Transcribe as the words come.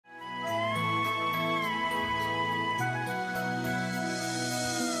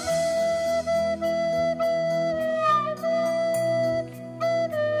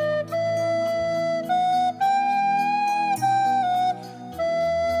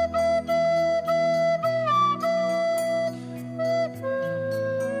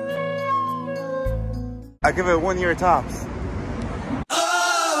I give it 1 year tops.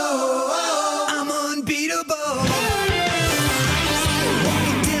 Oh, I'm unbeatable.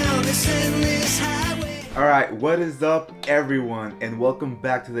 Walking down this endless highway. Alright, what is up everyone, and welcome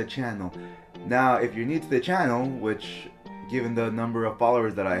back to the channel. Now, if you're new to the channel, which given the number of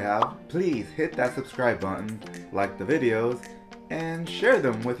followers that I have, please hit that subscribe button, like the videos, and share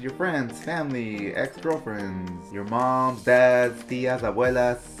them with your friends, family, ex-girlfriends, your moms, dads, tias,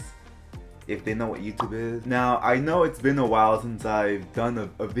 abuelas, if they know what YouTube is. Now, I know it's been a while since I've done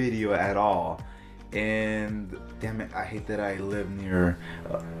a video at all, and damn it, I hate that I live near,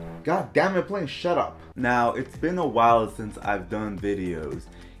 god damn it, plane, shut up. Now, it's been a while since I've done videos,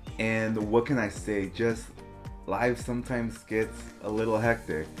 and what can I say, just life sometimes gets a little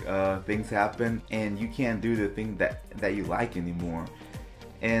hectic. Things happen and you can't do the thing that you like anymore.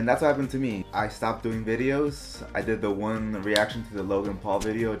 And that's what happened to me. I stopped doing videos. I did the one reaction to the Logan Paul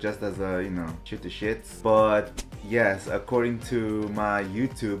video just as a, you know, shit to shits. But yes, according to my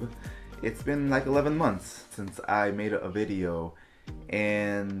YouTube, it's been like 11 months since I made a video.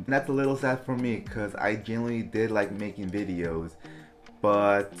 And that's a little sad for me because I genuinely did like making videos.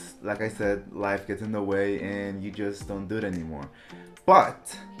 But like I said, life gets in the way and you just don't do it anymore.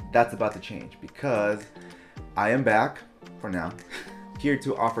 But that's about to change because I am back, for now, here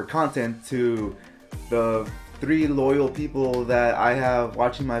to offer content to the 3 loyal people that I have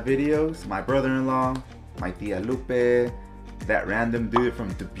watching my videos. My brother-in-law, my tia Lupe, that random dude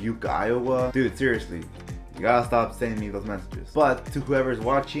from Dubuque, Iowa. Dude, seriously, you gotta stop sending me those messages. But to whoever's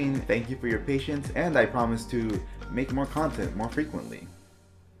watching, thank you for your patience, and I promise to make more content more frequently.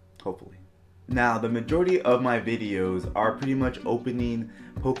 Hopefully. Now, the majority of my videos are pretty much opening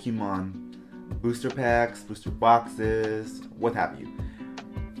Pokémon booster packs, booster boxes, what have you.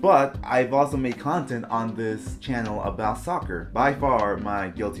 But I've also made content on this channel about soccer, by far my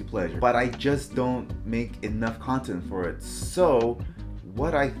guilty pleasure. But I just don't make enough content for it. So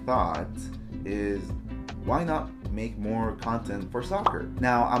what I thought is, why not make more content for soccer?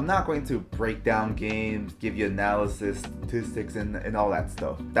 Now, I'm not going to break down games, give you analysis, statistics, and all that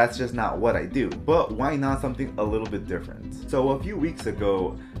stuff. That's just not what I do. But why not something a little bit different? So a few weeks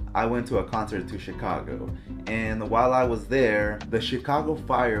ago, I went to a concert to Chicago, and while I was there, the Chicago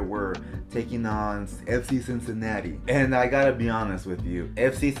Fire were taking on FC Cincinnati. And I gotta be honest with you,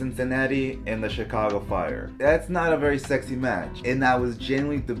 FC Cincinnati and the Chicago Fire, that's not a very sexy match. And I was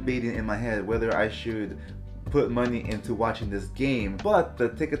genuinely debating in my head whether I should put money into watching this game, but the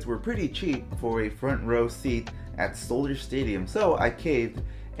tickets were pretty cheap for a front row seat at Soldier Stadium, so I caved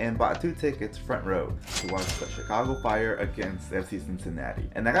and bought 2 tickets front row to watch the Chicago Fire against FC Cincinnati.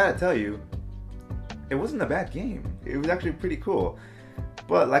 And I gotta tell you, it wasn't a bad game. It was actually pretty cool.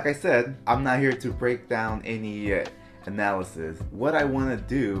 But like I said, I'm not here to break down any analysis. What I want to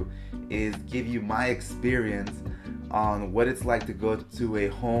do is give you my experience on what it's like to go to a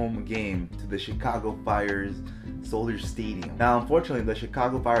home game to the Chicago Fire's Soldier Stadium. Now, unfortunately, the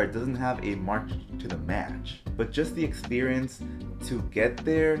Chicago Fire doesn't have a march to the match, but just the experience to get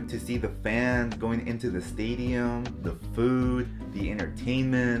there, to see the fans going into the stadium, the food, the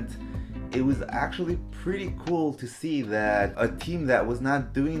entertainment. It was actually pretty cool to see that a team that was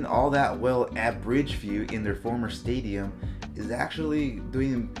not doing all that well at Bridgeview in their former stadium is actually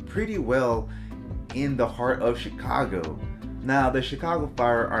doing pretty well in the heart of Chicago. Now, the Chicago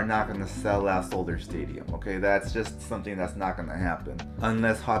Fire are not going to sell out Soldier Stadium, okay? That's just something that's not going to happen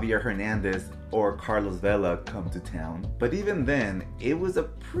unless Javier Hernandez or Carlos Vela come to town. But even then, it was a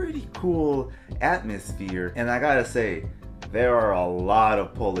pretty cool atmosphere, and I gotta say, there are a lot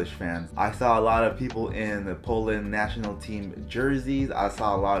of Polish fans. I saw a lot of people in the Poland national team jerseys. I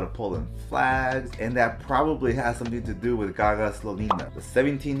saw a lot of Poland flags, and that probably has something to do with Gaga Slonina, the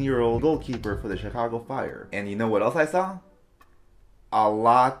 17-year-old goalkeeper for the Chicago Fire. And you know what else I saw? A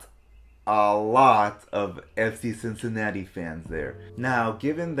lot of FC Cincinnati fans there. Now,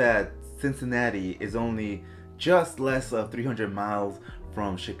 given that Cincinnati is only just less of 300 miles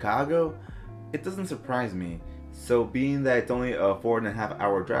from Chicago, it doesn't surprise me. So being that it's only a 4.5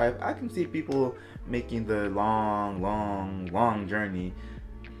 hour drive, I can see people making the long journey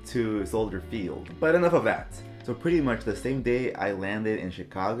to Soldier Field. But enough of that. So pretty much the same day I landed in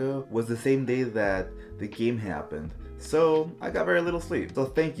Chicago was the same day that the game happened. So I got very little sleep. So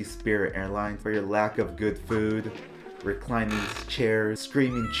thank you, Spirit Airlines, for your lack of good food, reclining chairs,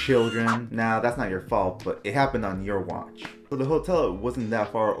 screaming children. Now, that's not your fault, but it happened on your watch. So the hotel wasn't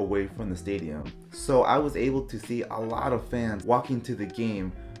that far away from the stadium, so I was able to see a lot of fans walking to the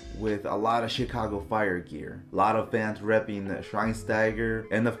game with a lot of Chicago Fire gear. A lot of fans repping Schweinsteiger,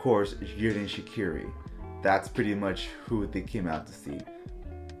 and of course, Xherdan Shaqiri. That's pretty much who they came out to see.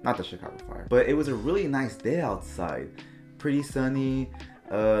 not the Chicago Fire. But it was a really nice day outside. Pretty sunny.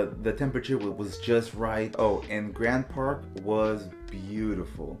 The temperature was just right. Oh, and Grand Park was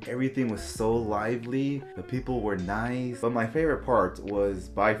beautiful. Everything was so lively. The people were nice. But my favorite part was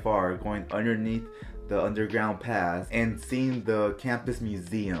by far going underneath the underground pass and seeing the campus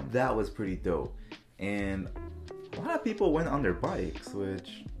museum. That was pretty dope. And a lot of people went on their bikes,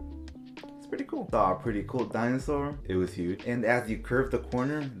 which is pretty cool. Saw a pretty cool dinosaur. It was huge. And as you curve the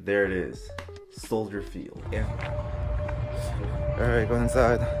corner, there it is. Soldier Field. Yeah. Alright, going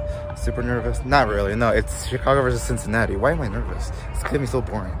inside. Super nervous. Not really, no, it's Chicago versus Cincinnati. Why am I nervous? It's gonna be so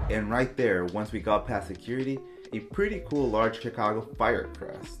boring. And right there, once we got past security, a pretty cool large Chicago Fire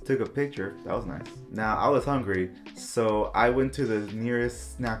crest. Took a picture, that was nice. Now, I was hungry, so I went to the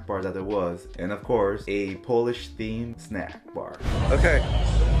nearest snack bar that there was, and of course, a Polish themed snack bar. Okay,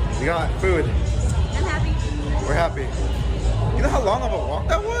 we got food. I'm happy. We're happy. You know how long of a walk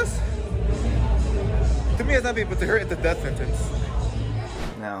that was? To me, it's nothing but to her, it's a death sentence.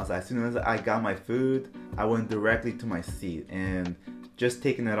 Now, so as soon as I got my food, I went directly to my seat and just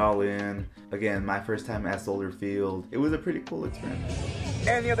taking it all in. Again, my first time at Soldier Field. It was a pretty cool experience.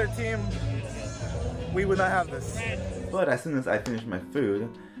 Any other team, we would not have this. But as soon as I finished my food,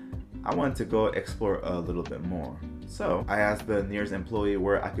 I wanted to go explore a little bit more. So I asked the nearest employee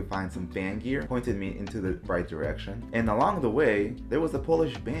where I could find some fan gear, pointed me into the right direction. And along the way, there was a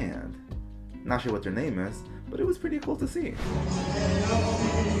Polish band. Not sure what their name is, but it was pretty cool to see.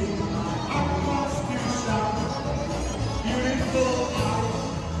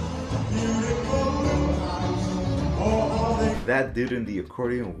 That dude in the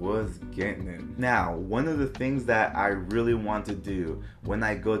accordion was getting it. Now, one of the things that I really want to do when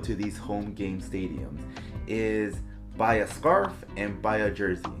I go to these home game stadiums is buy a scarf and buy a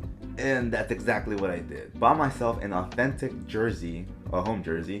jersey. And that's exactly what I did. Bought myself an authentic jersey, a home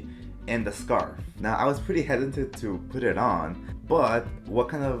jersey, and the scarf. Now, I was pretty hesitant to put it on, but what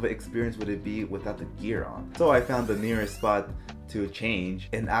kind of experience would it be without the gear on? So I found the nearest spot to change,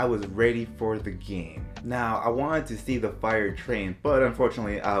 and I was ready for the game. Now, I wanted to see the Fire train, but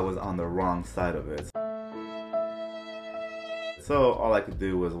unfortunately I was on the wrong side of it. So all I could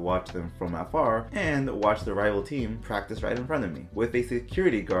do was watch them from afar and watch the rival team practice right in front of me with a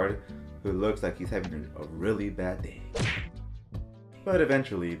security guard who looks like he's having a really bad day. But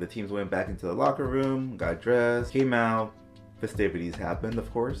eventually, the teams went back into the locker room, got dressed, came out, festivities happened,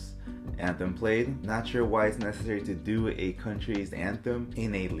 of course, anthem played. Not sure why it's necessary to do a country's anthem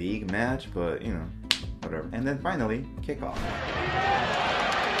in a league match, but you know, whatever. And then finally, kickoff.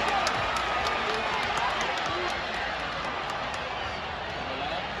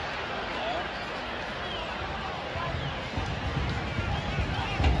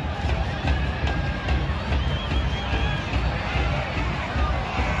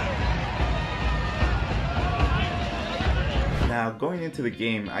 Now, going into the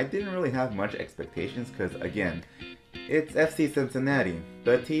game, I didn't really have much expectations because, again, it's FC Cincinnati,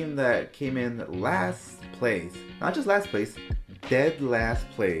 the team that came in last place. Not just last place, dead last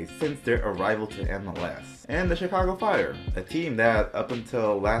place since their arrival to MLS. And the Chicago Fire, a team that up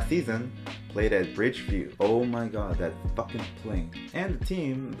until last season played at Bridgeview. Oh my god, that fucking plane. And the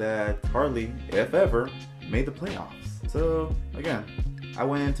team that hardly, if ever, made the playoffs. So, again, I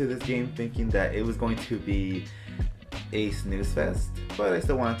went into this game thinking that it was going to be a snooze fest, but I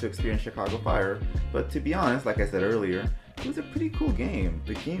still wanted to experience Chicago Fire. But to be honest, like I said earlier, it was a pretty cool game.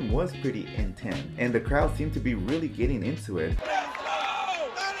 The game was pretty intense, and the crowd seemed to be really getting into it.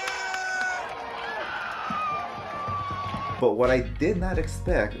 But what I did not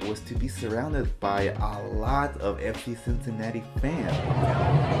expect was to be surrounded by a lot of FC Cincinnati fans.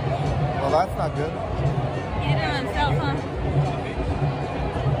 Well, that's not good. You doing cell phone?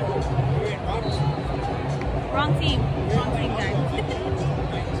 Wrong team, guys.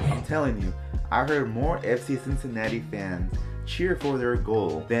 I'm telling you, I heard more FC Cincinnati fans cheer for their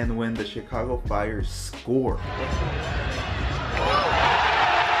goal than when the Chicago Fire scored.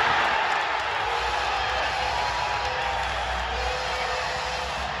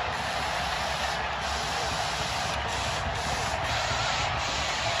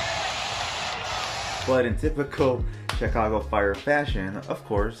 But in typical Chicago Fire fashion, of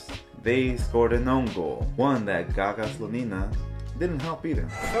course, they scored an own goal. One that Gaga Slonina didn't help either.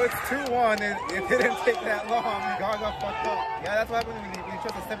 So it's 2-1 and it didn't take that long. Gaga fucked up. Yeah, that's what happens when you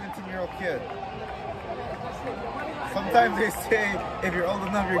trust a 17-year-old kid. Sometimes they say if you're old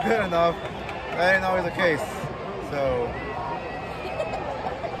enough, you're good enough. That ain't always the case. So.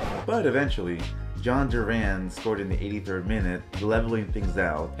 But eventually, John Duran scored in the 83rd minute, leveling things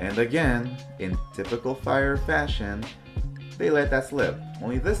out. And again, in typical Fire fashion, they let that slip.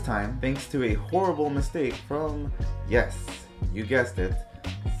 Only this time, thanks to a horrible mistake from, yes, you guessed it,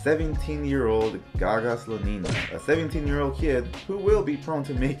 17-year-old Gaga Slonina, a 17-year-old kid who will be prone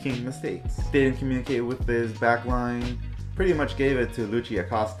to making mistakes. Didn't communicate with his backline, pretty much gave it to Luchi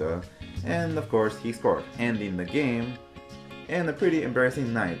Acosta, and of course he scored, ending the game in a pretty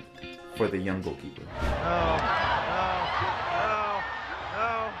embarrassing night for the young goalkeeper.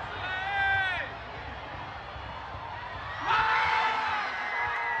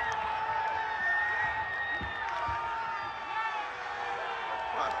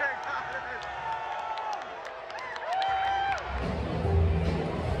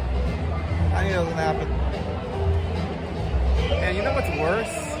 I knew it was gonna happen. And you know what's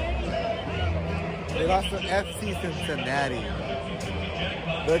worse? They lost to FC Cincinnati.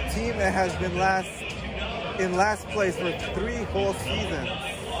 The team that has been in last place for 3 whole seasons.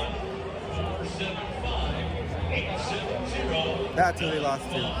 That's who they lost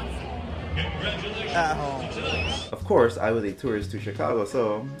to. At home. Of course, I was a tourist to Chicago,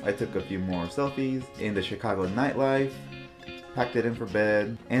 so I took a few more selfies in the Chicago nightlife, packed it in for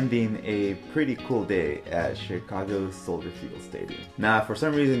bed, ending a pretty cool day at Chicago's Soldier Field Stadium. Now, for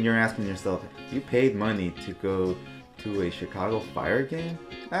some reason you're asking yourself, you paid money to go to a Chicago Fire game?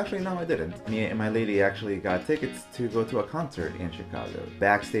 Actually, no, I didn't. Me and my lady actually got tickets to go to a concert in Chicago.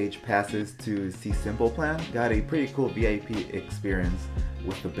 Backstage passes to see Simple Plan, got a pretty cool VIP experience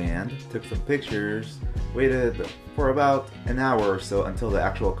with the band, took some pictures, waited for about an hour or so until the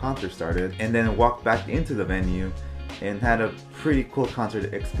actual concert started, and then walked back into the venue and had a pretty cool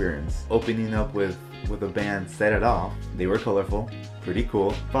concert experience. Opening up with a band Set It Off. They were colorful, pretty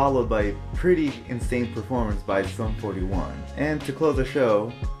cool, followed by a pretty insane performance by Sum 41. And to close the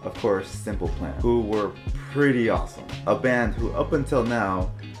show, of course, Simple Plan, who were pretty awesome. A band who up until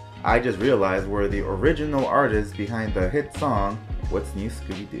now, I just realized were the original artists behind the hit song, What's New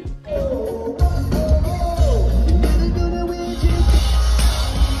Scooby-Doo?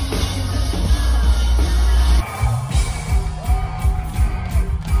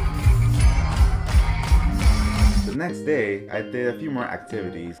 The next day, I did a few more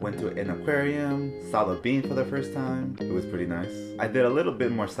activities. Went to an aquarium, saw the bean for the first time. It was pretty nice. I did a little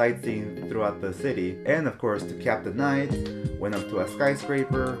bit more sightseeing throughout the city. And of course, to cap the night, went up to a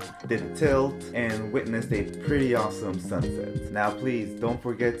skyscraper, did a tilt, and witnessed a pretty awesome sunset. Now please don't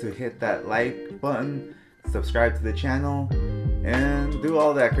forget to hit that like button, subscribe to the channel, and do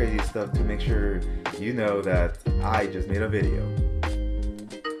all that crazy stuff to make sure you know that I just made a video.